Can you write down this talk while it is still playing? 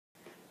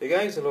Hey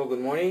guys, hello,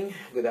 good morning,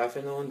 good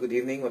afternoon, good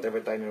evening,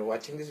 whatever time you're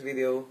watching this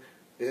video.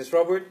 This is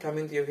Robert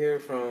coming to you here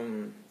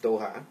from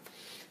Doha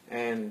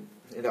and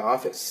in the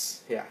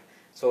office. Yeah.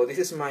 So this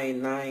is my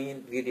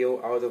 9th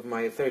video out of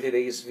my 30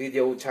 days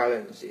video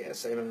challenge.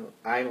 Yes, I'm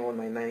on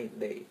my 9th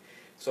day.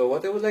 So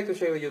what I would like to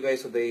share with you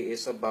guys today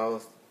is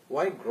about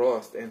why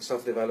growth and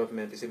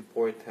self-development is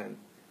important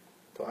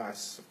to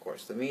us, of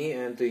course, to me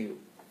and to you.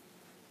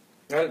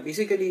 Well,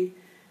 basically,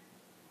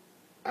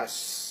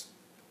 as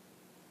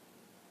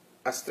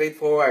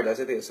straightforward as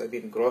it is,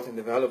 growth and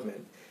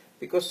development,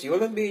 because you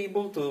will not be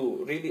able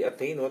to really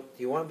attain what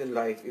you want in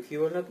life if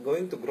you are not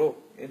going to grow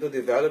and to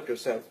develop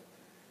yourself.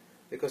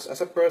 Because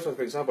as a person,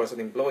 for example, as an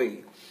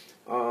employee,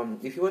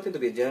 if you wanted to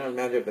be a general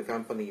manager of the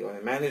company or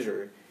a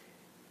manager,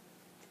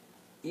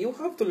 you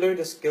have to learn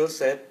the skill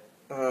set,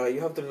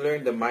 you have to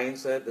learn the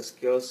mindset, the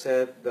skill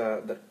set,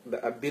 the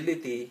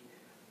ability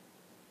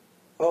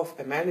of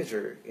a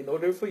manager in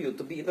order for you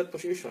to be in that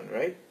position,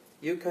 right?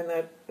 You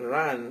cannot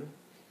run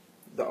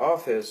the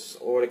office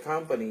or the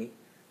company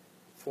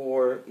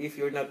for if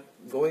you're not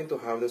going to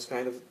have this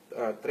kind of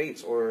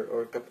traits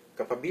or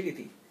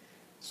capability.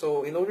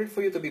 So in order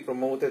for you to be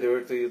promoted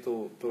or to you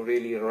to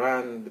really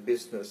run the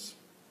business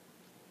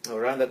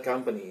or run that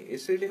company, you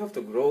really have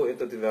to grow and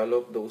to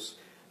develop those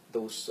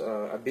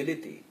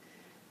ability.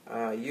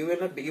 You will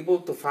not be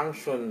able to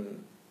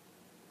function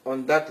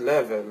on that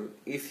level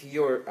if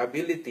your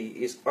ability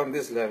is on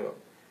this level.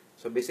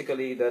 So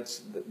basically,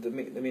 that's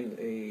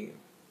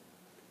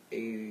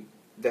a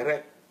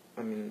direct,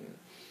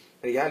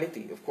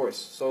 reality, of course.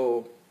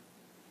 So,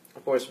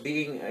 of course,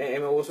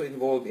 I'm also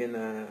involved in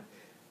a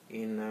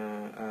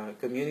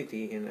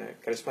community, in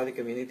a charismatic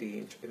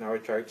community in our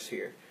church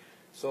here.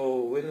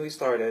 So when we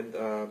started,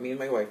 me and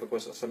my wife, of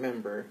course, as a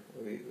member,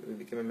 we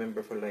became a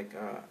member for like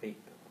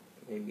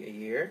maybe a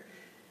year,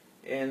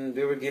 and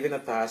we were given a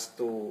task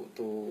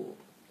to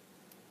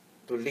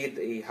lead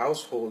a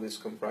household that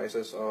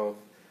comprises of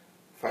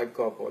 5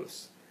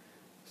 couples.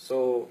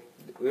 So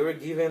we were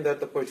given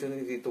that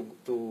opportunity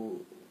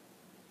to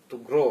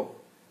grow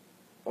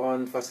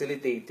on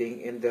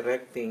facilitating and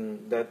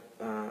directing that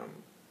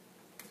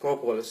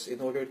couples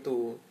in order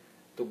to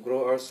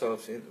grow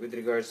ourselves with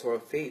regards to our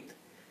faith,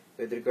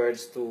 with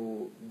regards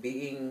to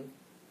being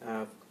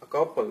a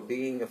couple,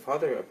 being a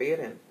father, a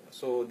parent.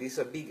 So this is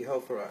a big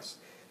help for us.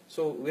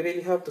 So we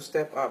really have to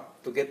step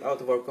up to get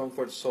out of our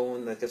comfort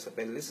zone, not just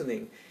by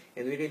listening,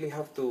 and we really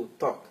have to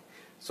talk.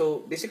 So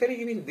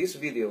basically, even this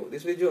video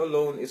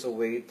alone is a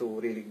way to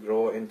really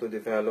grow and to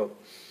develop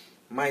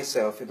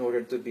myself in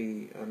order to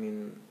be,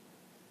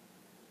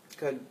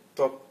 can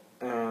talk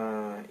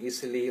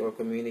easily or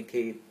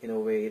communicate in a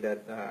way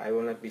that I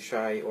will not be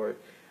shy or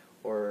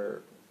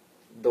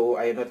though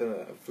I am not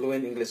a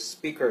fluent English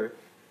speaker,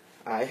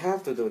 I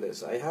have to do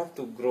this. I have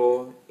to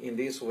grow in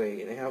this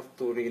way, and I have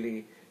to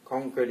really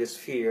conquer this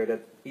fear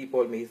that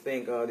people may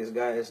think, oh, this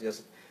guy is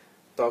just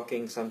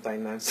talking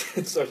sometimes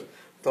nonsense or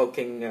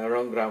talking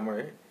wrong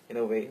grammar in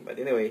a way. But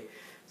anyway,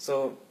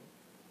 so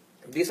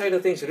these are the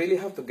things you really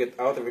have to get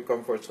out of your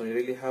comfort zone. You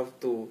really have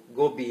to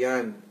go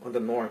beyond on the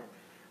norm,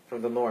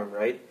 from the norm,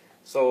 right?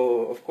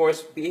 So of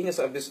course, being as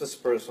a business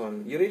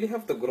person, you really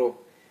have to grow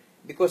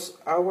because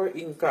our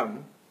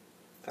income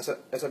as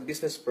a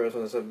business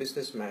person, as a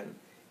businessman,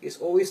 is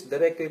always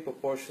directly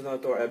proportional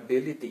to our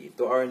ability,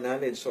 to our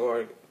knowledge,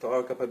 to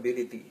our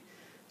capability.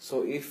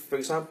 So if, for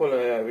example,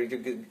 I'll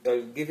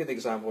give you an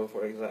example.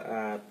 For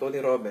example, Tony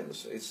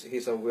Robbins,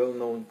 he's a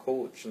well-known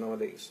coach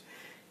nowadays.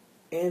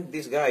 And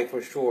this guy,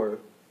 for sure,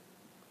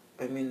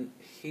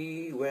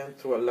 he went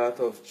through a lot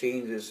of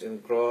changes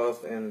and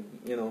growth and,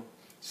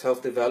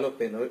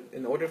 self-development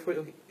in order for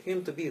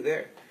him to be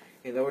there,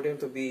 in order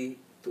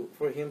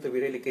for him to be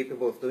really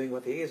capable of doing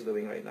what he is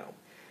doing right now.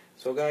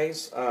 So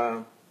guys,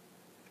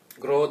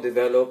 grow,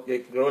 develop,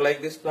 grow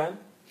like this plant.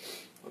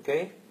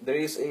 Okay, there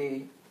is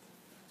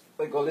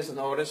I call this an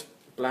orange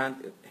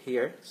plant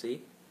here.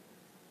 See,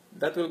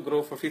 that will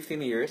grow for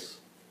 15 years.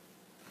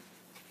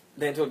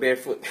 Then it will bear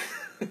fruit.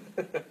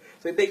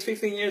 So it takes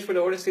 15 years for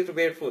the orange tree to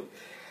bear fruit.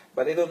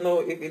 But I don't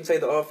know if inside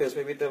the office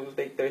maybe it will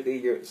take 30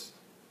 years.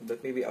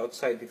 That may be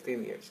outside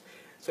 15 years.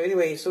 So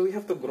anyway, so we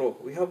have to grow.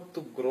 We have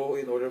to grow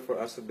in order for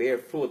us to bear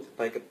fruit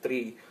like a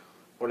tree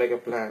or like a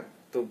plant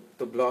to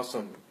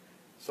blossom.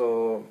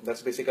 So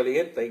that's basically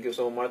it. Thank you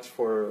so much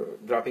for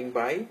dropping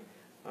by.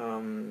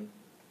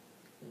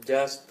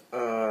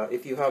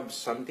 If you have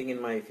something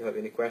in mind, if you have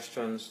any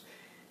questions,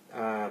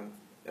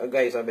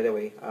 guys, by the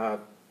way,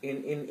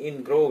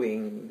 in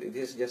growing,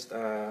 this is just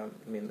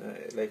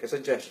like a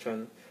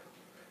suggestion.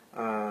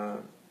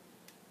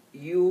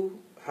 You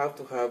have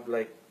to have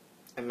like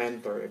a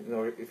mentor,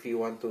 if you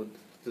want to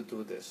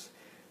do this,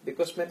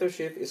 because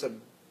mentorship is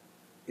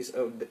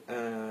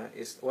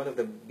one of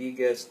the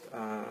biggest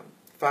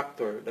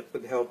factor that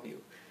could help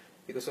you,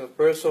 because a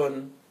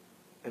person,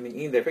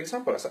 in there, for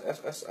example, as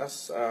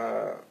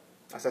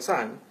a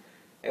son,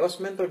 I was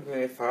mentored by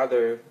my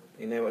father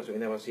when I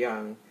was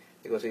young,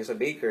 because he's a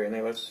baker and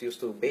I was used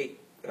to bake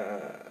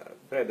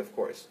bread, of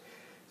course.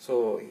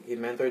 So he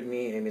mentored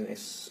me. I mean,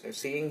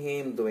 seeing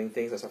him doing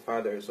things as a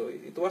father, so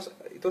it was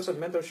a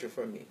mentorship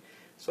for me.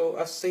 So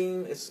as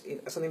same as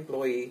an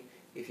employee,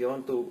 if you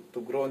want to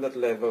grow on that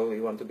level,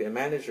 you want to be a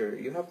manager,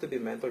 you have to be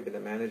mentored by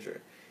the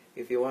manager.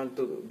 If you want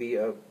to be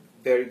a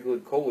very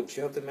good coach,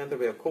 you have to mentor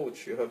by a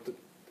coach. You have to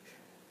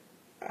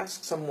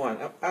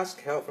ask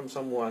help from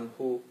someone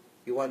who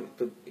you want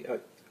to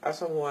ask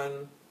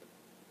someone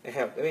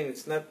help. I mean,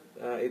 it's not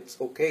it's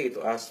okay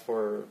to ask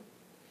for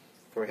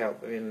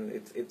help. I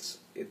mean,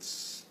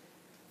 it's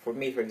for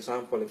me, for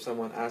example, if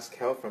someone asks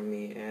help from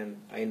me and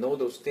I know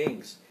those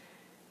things,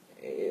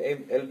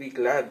 I'll be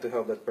glad to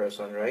help that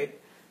person, right?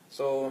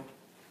 So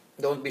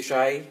don't be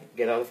shy.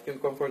 Get out of your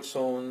comfort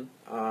zone.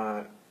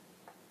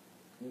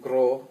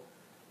 Grow.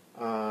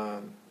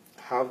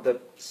 Have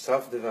that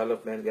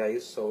self-development,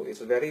 guys. So it's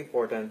very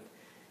important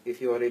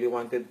if you really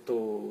wanted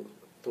to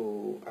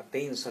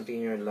attain something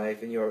in your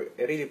life and you're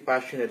really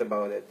passionate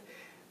about it.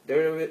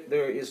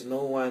 There is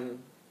no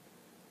one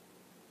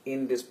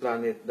in this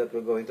planet that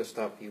will going to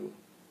stop you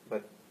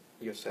but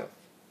yourself.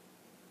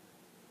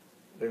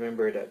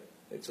 Remember that.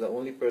 It's the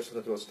only person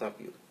that will stop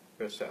you,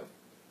 yourself.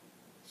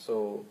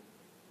 So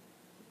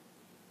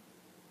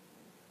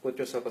put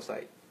yourself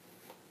aside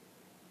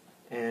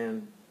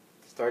and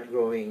start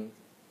growing,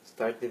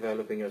 start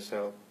developing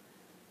yourself.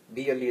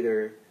 Be a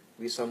leader.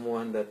 Be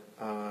someone that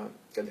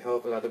can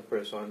help a lot of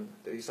person.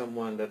 Be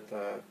someone that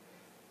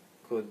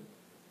could,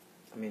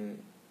 I mean,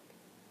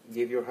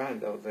 give your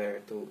hand out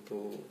there to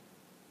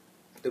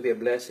be a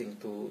blessing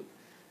to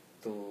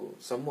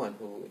someone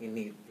who in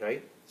need,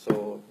 right?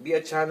 So be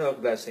a channel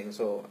of blessing.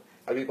 So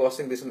I'll be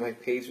posting this on my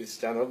page, which is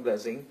channel of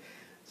blessing.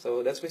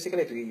 So that's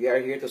basically it. We are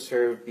here to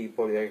serve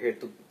people. We are here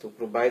to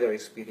provide our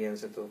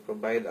experience and to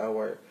provide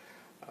our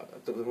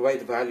to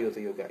provide value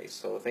to you guys.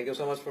 So thank you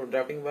so much for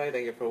dropping by.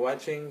 Thank you for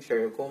watching. Share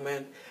your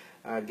comment.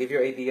 Give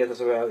your ideas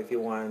as well if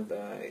you want.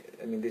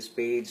 I mean, this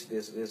page,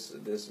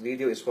 this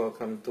video is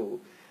welcome to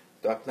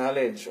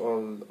acknowledge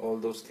all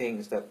those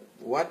things that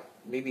what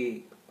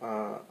maybe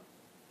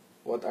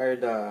what are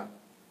the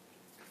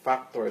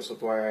factors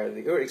of what are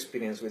your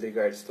experience with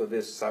regards to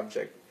this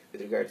subject,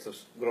 with regards to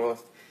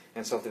growth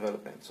and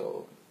self-development.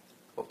 So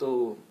hope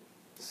to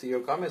see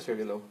your comments here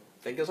below.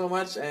 Thank you so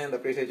much and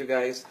appreciate you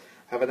guys.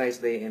 Have a nice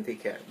day and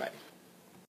take care. Bye.